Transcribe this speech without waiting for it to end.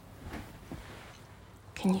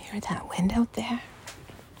Can you hear that wind out there?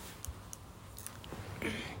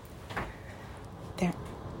 There.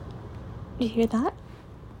 You hear that?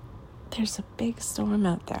 There's a big storm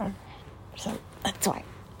out there. So that's why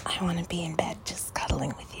I want to be in bed just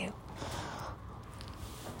cuddling with you.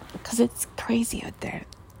 Because it's crazy out there.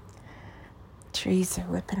 Trees are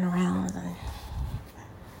whipping around and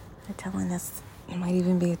they're telling us it might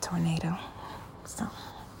even be a tornado. So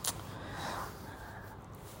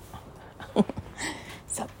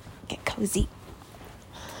get cozy.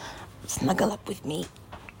 Snuggle up with me.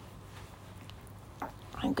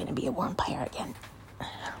 I'm going to be a vampire again. I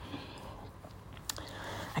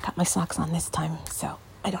got my socks on this time, so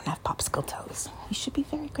I don't have popsicle toes. You should be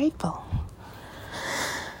very grateful.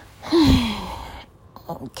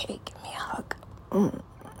 Okay, give me a hug.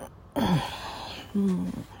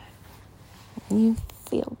 You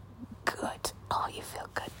feel good. Oh, you feel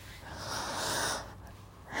good.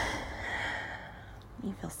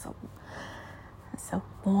 You feel so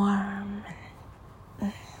warm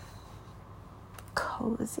and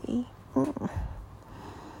cozy.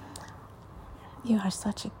 You are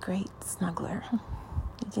such a great snuggler.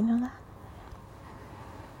 Did you know that?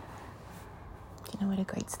 Do you know what a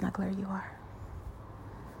great snuggler you are?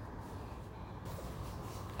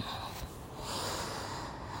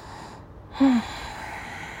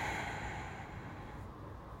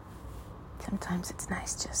 Sometimes it's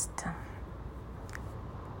nice just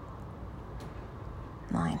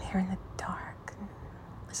lying here in the dark and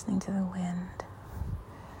listening to the wind.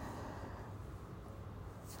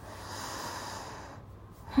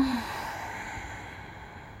 And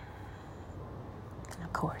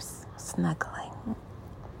of course, snuggling.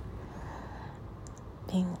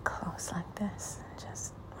 Being close like this,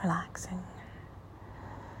 just relaxing,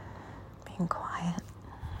 being quiet.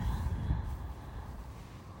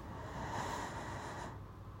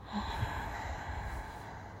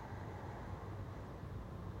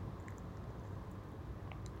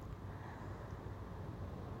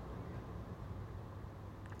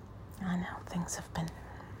 I know things have been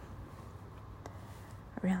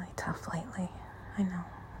really tough lately. I know.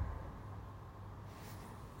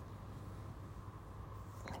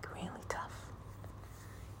 Like really tough.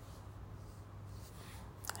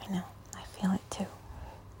 I know. I feel it too.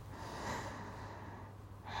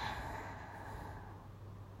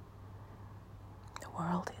 The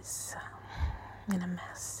world is in a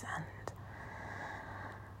mess and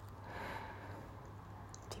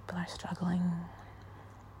people are struggling.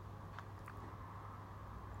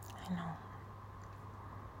 I know.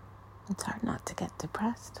 It's hard not to get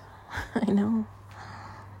depressed. I know.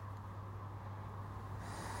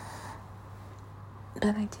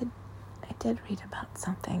 But I did read about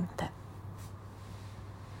something that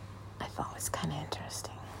I thought was kind of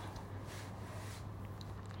interesting.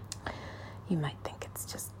 You might think it's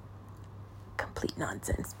just complete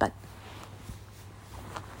nonsense, but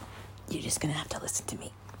you're just going to have to listen to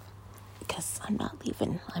me. Because I'm not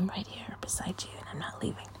leaving. I'm right here beside you and I'm not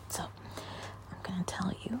leaving. So I'm going to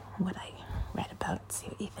tell you what I read about, see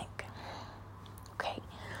what you think. Okay?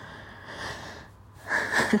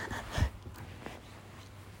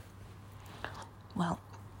 Well,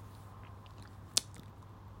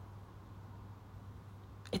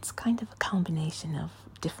 it's kind of a combination of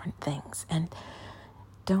different things. And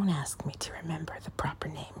don't ask me to remember the proper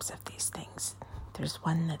names of these things. There's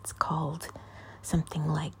one that's called something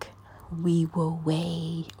like wee wo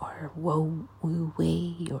way or wo woo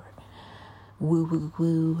way or woo woo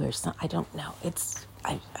woo or something. I don't know.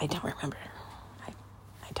 I don't remember. I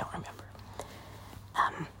don't remember.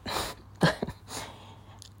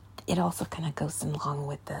 It also kind of goes along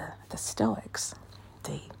with the Stoics,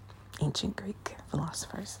 the ancient Greek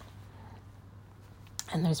philosophers.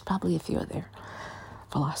 And there's probably a few other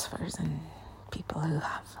philosophers and people who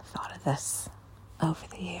have thought of this over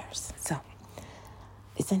the years. So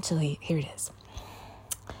essentially, here it is.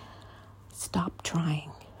 Stop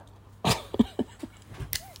trying.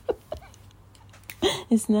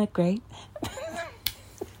 Isn't that great?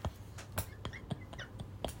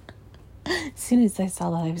 As soon as I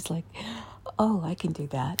saw that, I was like, oh, I can do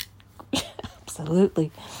that.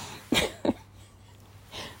 Absolutely.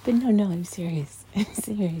 But no, I'm serious. I'm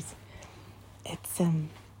serious.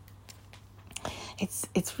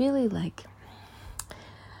 It's really like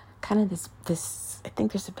kind of this, I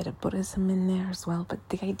think there's a bit of Buddhism in there as well, but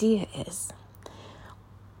the idea is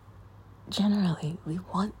generally we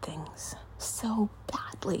want things so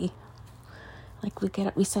badly. Like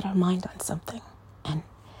we set our mind on something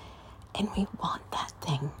and we want that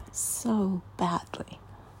thing so badly.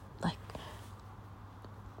 Like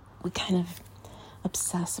we kind of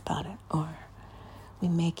obsess about it, or we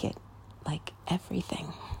make it like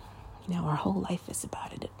everything. Our whole life is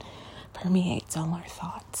about it. It permeates all our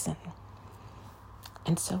thoughts,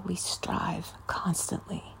 and so we strive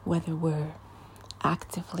constantly, whether we're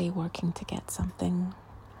actively working to get something,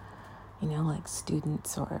 like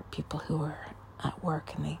students or people who are at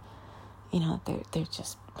work and they're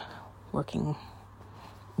just working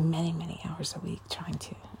many, many hours a week trying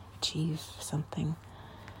to achieve something,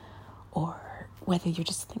 or whether you're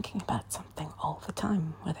just thinking about something all the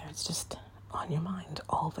time, whether it's just on your mind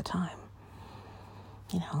all the time.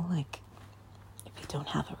 Like if you don't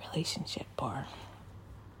have a relationship, or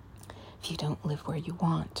if you don't live where you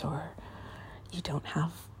want, or you don't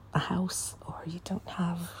have a house, or you don't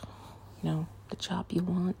have, the job you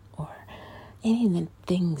want, or any of the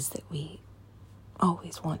things that we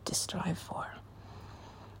always want to strive for,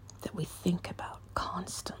 that we think about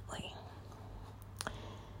constantly.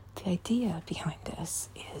 The idea behind this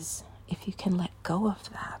is if you can let go of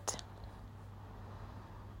that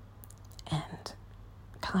and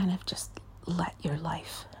kind of just let your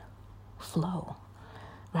life flow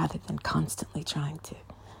rather than constantly trying to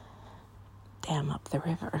dam up the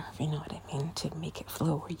river, if you know what I mean, to make it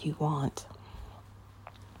flow where you want,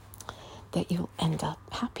 that you'll end up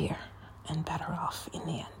happier and better off in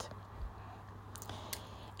the end.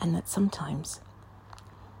 And that sometimes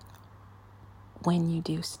when you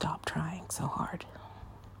do stop trying so hard,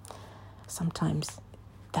 sometimes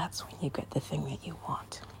that's when you get the thing that you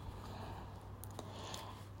want.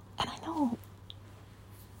 And I know,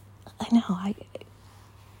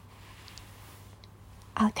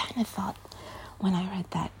 I kind of thought, when I read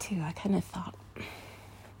that too, I kind of thought,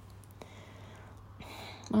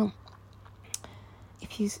 well,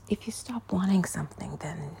 if you stop wanting something,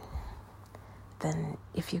 then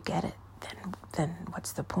if you get it, then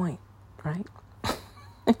what's the point, right?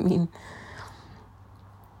 I mean,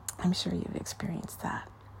 I'm sure you've experienced that.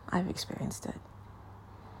 I've experienced it.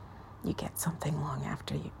 You get something long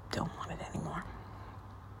after you don't want it anymore.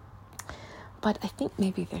 But I think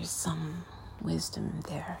maybe there's some wisdom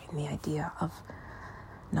there in the idea of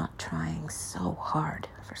not trying so hard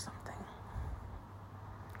for something.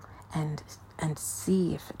 And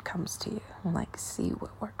see if it comes to you, like see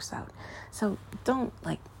what works out. So don't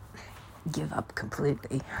give up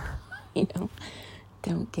completely,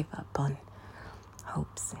 don't give up on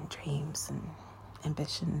hopes and dreams and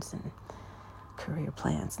ambitions and career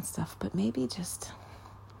plans and stuff, but maybe just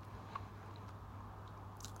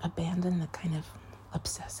abandon the kind of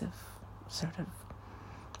obsessive sort of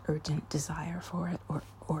urgent desire for it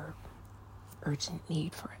or urgent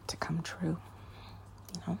need for it to come true,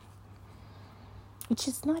 which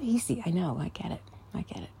is not easy. I know, I get it.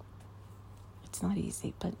 It's not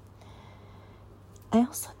easy, but I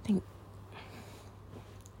also think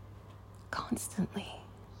constantly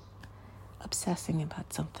obsessing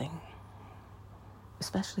about something,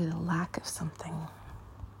 especially the lack of something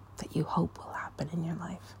that you hope will happen in your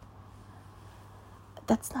life,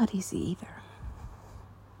 that's not easy either.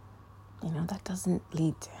 That doesn't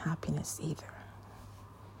lead to happiness either.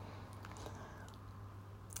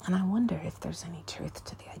 And I wonder if there's any truth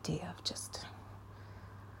to the idea of just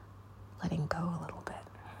letting go a little bit,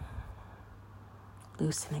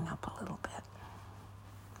 loosening up a little bit,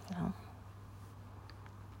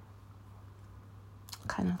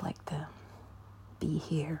 kind of like the be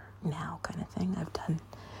here now kind of thing.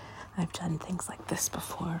 I've done things like this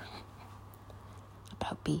before,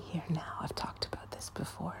 about be here now. I've talked about this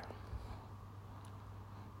before.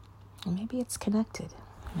 And maybe it's connected,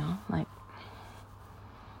 like,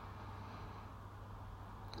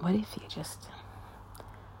 what if you just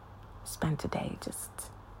spent a day just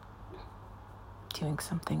doing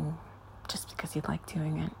something just because you like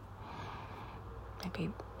doing it? Maybe,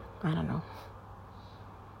 I don't know,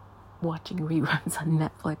 watching reruns on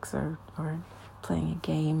Netflix or playing a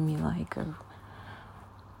game you like, or,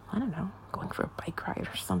 I don't know, going for a bike ride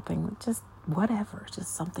or something. Just whatever,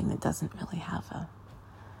 just something that doesn't really have a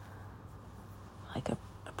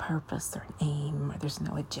purpose or an aim, or there's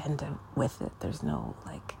no agenda with it. There's no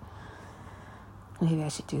maybe I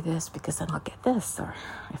should do this because then I'll get this, or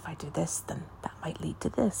if I do this then that might lead to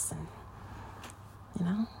this, and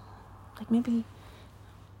maybe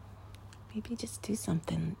just do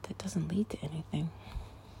something that doesn't lead to anything.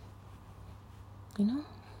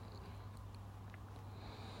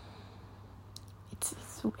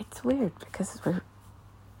 It's weird because we're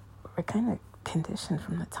kind of conditioned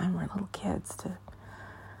from the time we're little kids to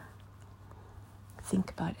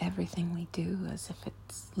think about everything we do as if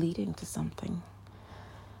it's leading to something.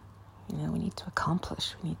 We need to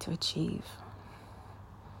accomplish, we need to achieve.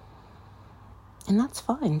 And that's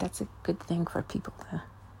fine. That's a good thing for people to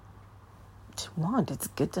to want. It's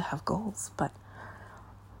good to have goals, but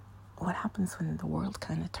what happens when the world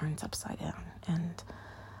kind of turns upside down and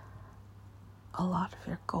a lot of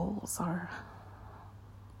your goals are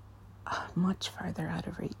much farther out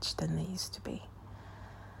of reach than they used to be,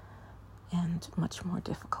 and much more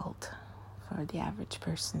difficult for the average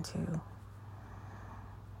person to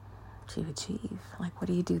achieve? Like, what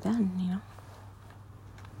do you do then,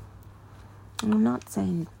 And I'm not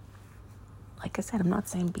saying, like I said, I'm not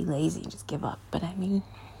saying be lazy and just give up, but I mean,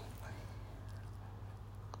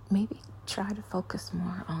 maybe try to focus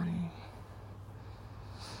more on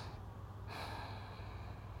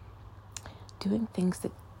doing things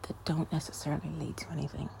that don't necessarily lead to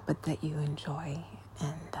anything, but that you enjoy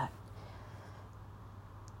and that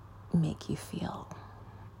make you feel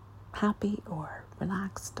happy or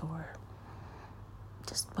relaxed or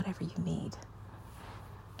just whatever you need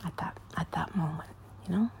at that moment,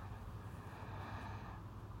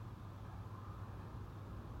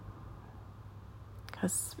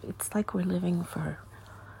 Because it's like we're living for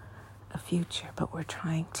a future, but we're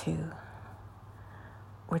trying to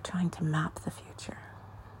map the future.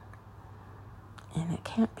 And it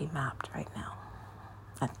can't be mapped right now.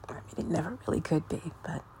 I mean, it never really could be,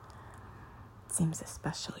 but it seems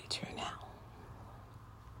especially true now.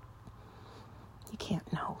 You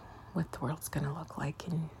can't know what the world's going to look like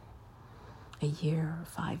in a year or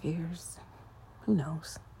 5 years. Who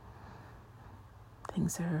knows?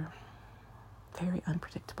 Things are very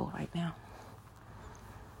unpredictable right now.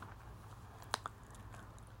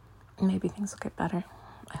 Maybe things will get better.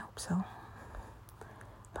 I hope so.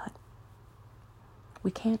 But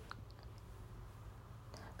we can't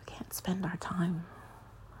spend our time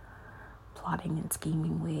plotting and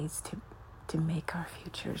scheming ways to make our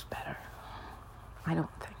futures better. I don't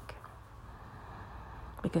think.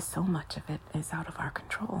 Because so much of it is out of our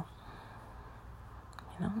control.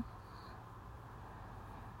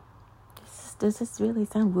 Does this really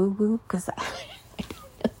sound woo-woo? Because I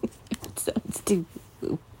don't know if it sounds too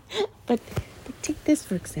woo. But take this,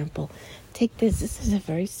 for example. Take this. This is a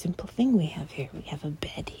very simple thing we have here. We have a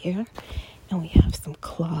bed here, and we have some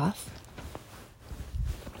cloth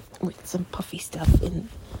with some puffy stuff in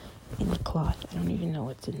the cloth. I don't even know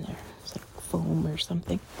what's in there. It's like foam or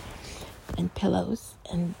something. And pillows.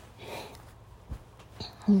 And,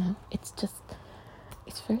 it's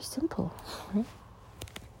very simple, right?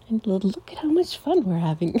 And look at how much fun we're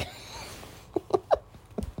having.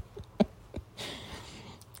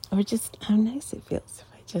 Or just how nice it feels if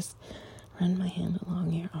I just run my hand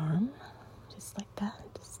along your arm, just like that.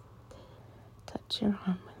 Just touch your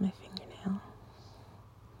arm with my fingernail.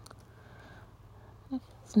 It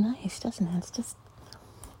feels nice, doesn't it? It's just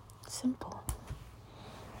simple.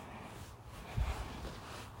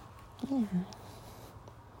 Yeah.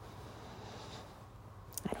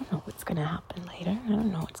 I don't know what's going to happen later. I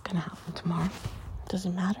don't know what's going to happen tomorrow.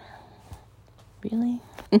 Doesn't matter. Really?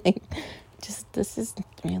 This is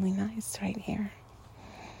really nice right here.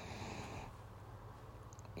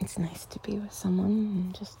 It's nice to be with someone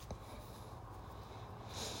and just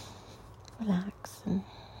relax and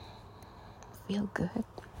feel good.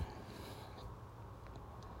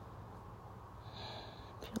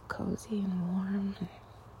 Feel cozy and warm and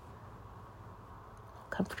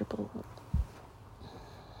comfortable.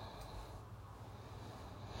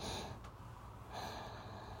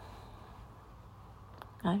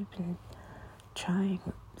 I've been trying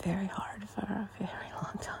very hard for a very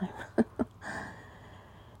long time.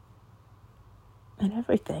 And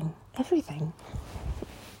everything.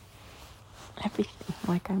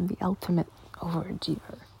 Like I'm the ultimate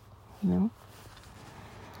overachiever, And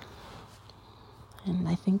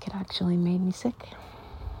I think it actually made me sick.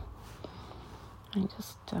 I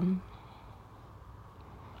just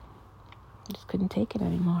couldn't take it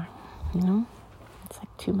anymore, It's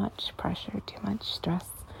like too much pressure, too much stress,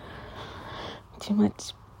 too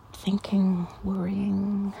much thinking,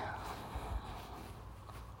 worrying,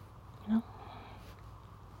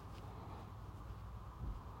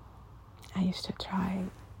 I used to try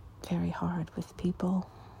very hard with people.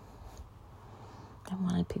 I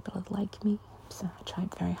wanted people to like me, so I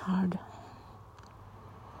tried very hard.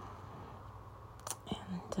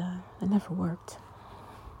 And it never worked.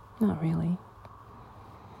 Not really.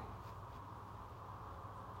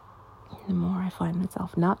 The more I find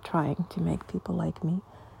myself not trying to make people like me,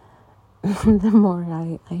 the more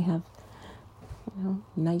I have,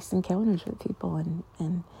 nice encounters with people and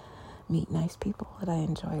meet nice people that I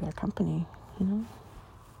enjoy their company, So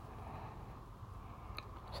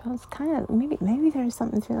it's kind of, maybe there's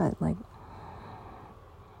something to it, like,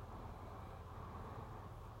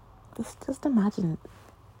 just imagine,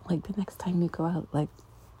 like, the next time you go out, like,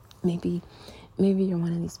 Maybe you're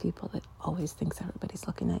one of these people that always thinks everybody's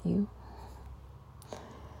looking at you,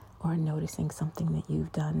 or noticing something that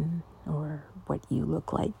you've done, or what you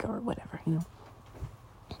look like, or whatever,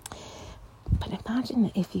 But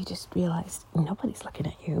imagine if you just realized nobody's looking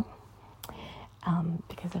at you,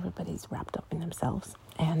 because everybody's wrapped up in themselves.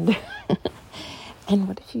 And and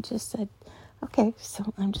what if you just said, okay,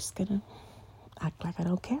 so I'm just gonna act like I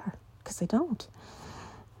don't care, because I don't.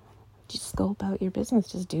 Just go about your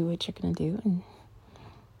business. Just do what you're gonna do and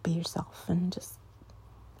be yourself, and just,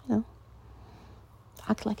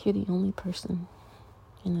 act like you're the only person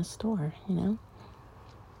in the store,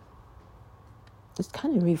 It's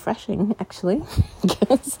kind of refreshing, actually,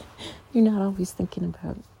 because you're not always thinking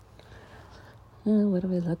about, what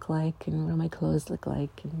do I look like, and what do my clothes look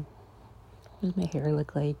like, and what does my hair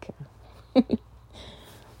look like?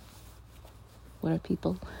 What are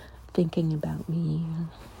people thinking about me?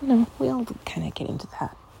 We all kind of get into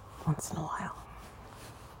that once in a while.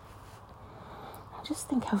 Just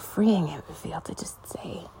think how freeing it would feel to just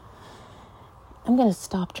say, I'm going to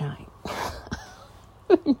stop trying.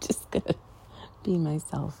 I'm just going to be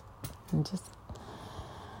myself and just,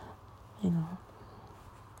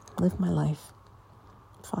 live my life.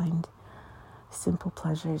 Find simple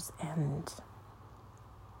pleasures and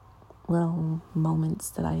little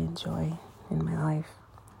moments that I enjoy in my life.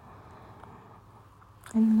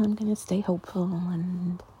 And I'm going to stay hopeful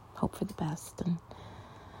and hope for the best and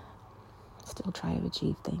still try to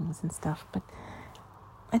achieve things and stuff. But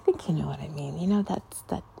I think you know what I mean. That's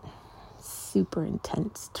that super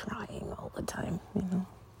intense trying all the time,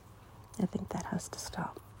 I think that has to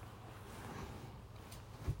stop.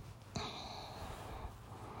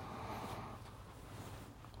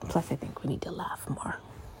 Plus, I think we need to laugh more.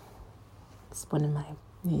 It's one of my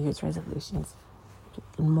New Year's resolutions.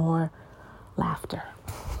 More laughter.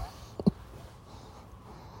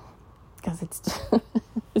 Because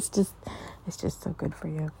it's just so good for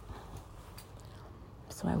you.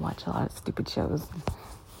 So I watch a lot of stupid shows,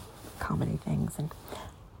 comedy things, and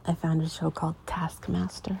I found a show called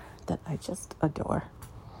Taskmaster that I just adore.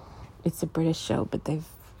 It's a British show, but they've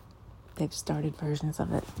started versions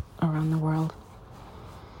of it around the world.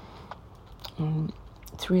 And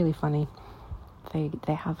it's really funny. They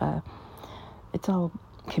have it's all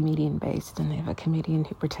comedian based, and they have a comedian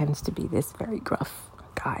who pretends to be this very gruff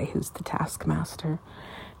guy who's the taskmaster,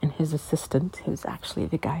 and his assistant who's actually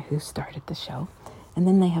the guy who started the show. And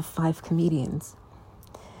then they have 5 comedians,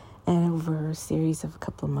 and over a series of a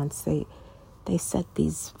couple of months they set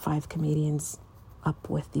these 5 comedians up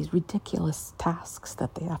with these ridiculous tasks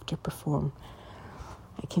that they have to perform.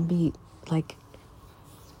 It can be like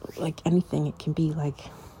anything. It can be like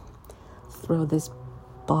throw this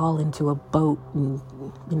ball into a boat and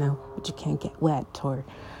but you can't get wet, or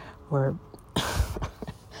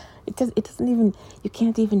it doesn't even, you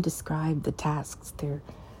can't even describe the tasks. They're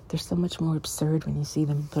so much more absurd when you see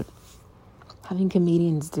them, but having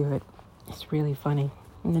comedians do it, it's really funny.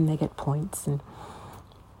 And then they get points, and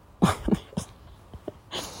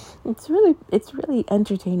it's really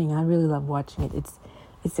entertaining. I really love watching it.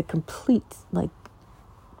 It's a complete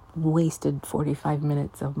wasted 45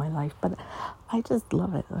 minutes of my life, but I just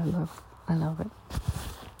love it. I love it.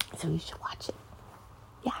 So you should watch it.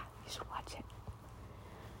 Yeah, you should watch it.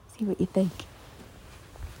 See what you think.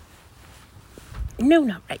 No,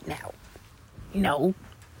 not right now. No,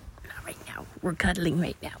 not right now. We're cuddling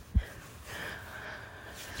right now.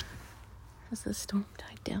 Has the storm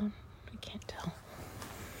died down? I can't tell.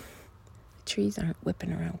 The trees aren't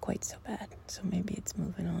whipping around quite so bad, so maybe it's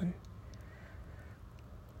moving on.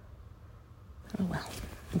 Oh well,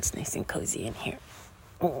 it's nice and cozy in here.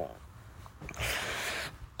 Oh,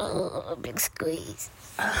 big squeeze.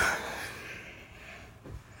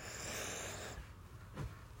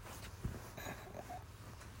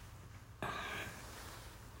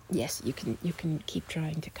 Yes, you can keep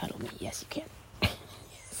trying to cuddle me. Yes, you can.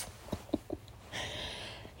 Yes.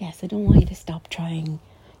 Yes, I don't want you to stop trying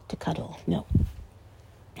to cuddle. No,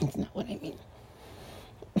 that's not what I mean.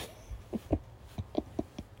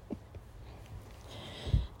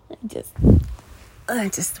 I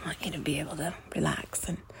just want you to be able to relax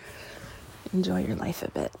and enjoy your life a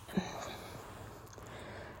bit.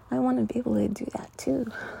 I want to be able to do that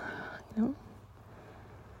too,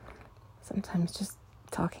 Sometimes just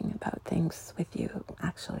talking about things with you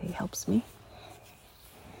actually helps me.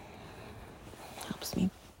 Helps me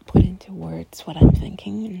put into words what I'm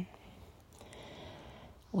thinking and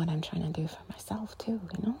what I'm trying to do for myself too,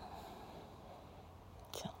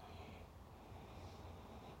 So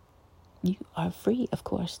you are free, of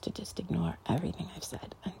course, to just ignore everything I've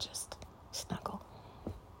said and just snuggle.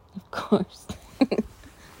 Of course.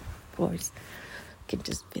 or you can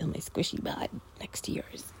just feel my squishy bod next to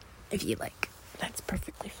yours if you like. That's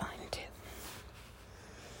perfectly fine too.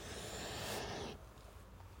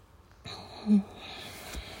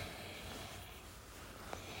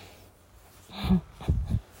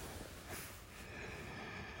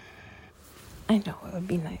 I know it would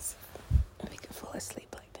be nice if we could fall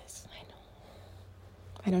asleep like this. I know.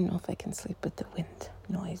 I don't know if I can sleep with the wind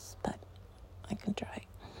noise, but I can try.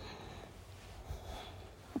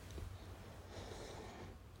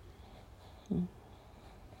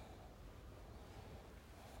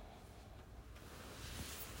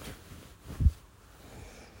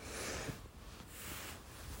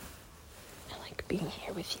 I like being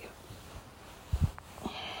here with you.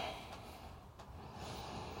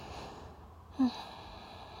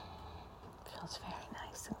 Feels very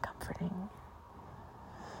nice and comforting.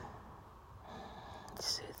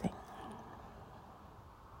 Soothing.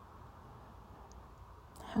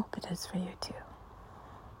 I hope it is for you too.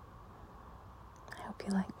 I hope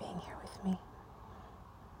you like being here with me.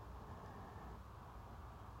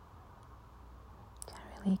 I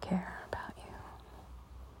really care about you.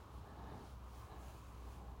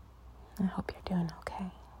 I hope you're doing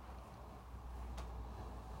okay.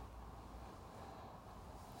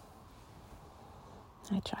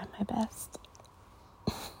 I try my best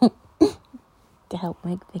to help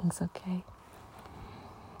make things okay.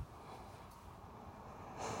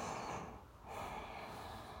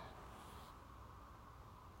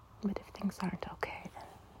 But if things aren't okay,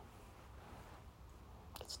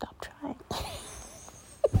 then stop trying.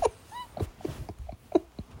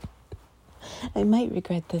 I might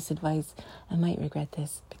regret this advice. I might regret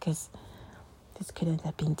this because this could end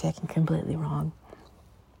up being taken completely wrong.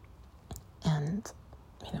 And,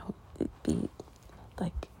 it'd be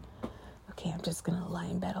like, okay, I'm just going to lie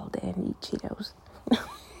in bed all day and eat Cheetos.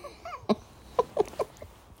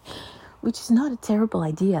 Which is not a terrible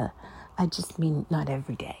idea. I just mean not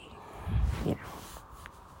every day,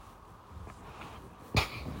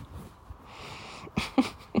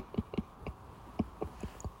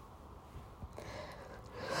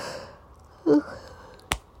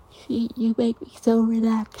 You make me so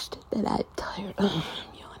relaxed that I'm tired. I'm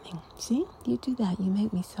yawning. See? You do that. You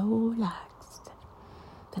make me so relaxed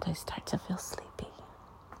that I start to feel sleepy.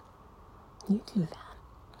 You do that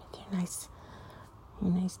with your nice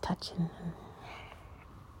touching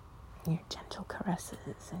and your gentle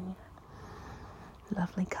caresses and your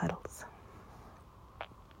lovely cuddles.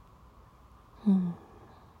 It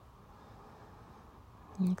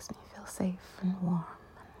makes me feel safe and warm.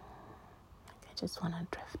 I just want to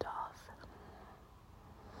drift off.